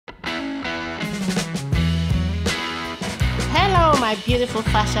my beautiful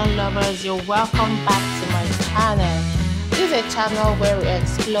fashion lovers, you're welcome back to my channel. This is a channel where we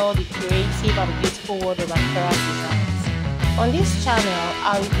explore the creative and beautiful world of Ankara designs. On this channel,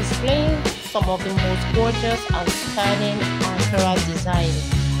 I'll be displaying some of the most gorgeous and stunning Ankara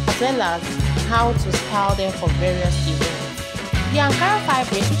designs, as well as how to style them for various events. The Ankara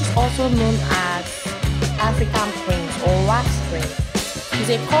fabric, which is also known as African print or wax print, is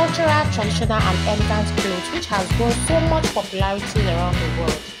a cultural, traditional and elegant cloth which has grown so much popularity around the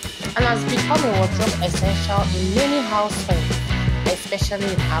world and has become a wardrobe essential in many households, especially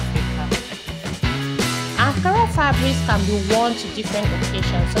in Africa. Ankara fabrics can be worn to different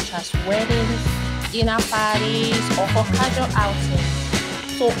occasions such as weddings, dinner parties or for casual outings.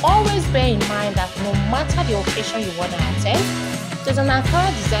 So always bear in mind that no matter the occasion you want to attend, there's an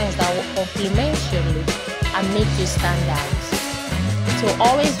Ankara design that will complement your look and make you stand out. So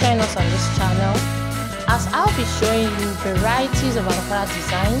always join us on this channel as I'll be showing you varieties of Ankara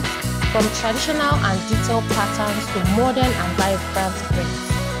designs from traditional and detailed patterns to modern and vibrant prints.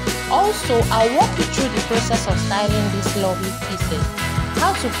 Also, I'll walk you through the process of styling these lovely pieces,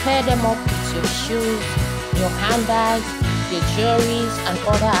 how to pair them up with your shoes, your handbags, your jewelries and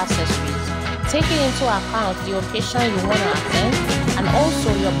other accessories, taking into account the occasion you want to attend and also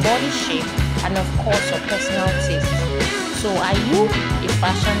your body shape and of course your personal taste. So are you a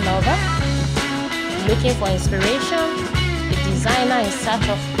fashion lover, looking for inspiration, a designer in search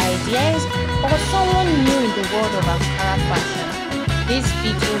of ideas, or someone new in the world of Ankara fashion? This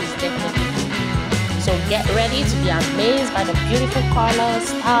video is definitely for you. So get ready to be amazed by the beautiful colors,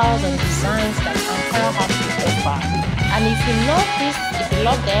 styles and designs that Ankara has to offer. And if you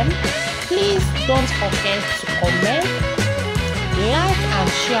love them, please don't forget to comment, like and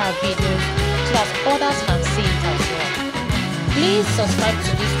share our videos so that others can see it as well. Please subscribe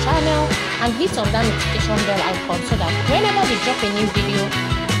to this channel and hit on that notification bell icon so that whenever we drop a new video,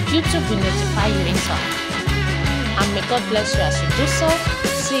 YouTube will notify you in time. And may God bless you as you do so.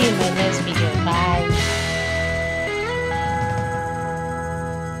 See you in my next video. Bye.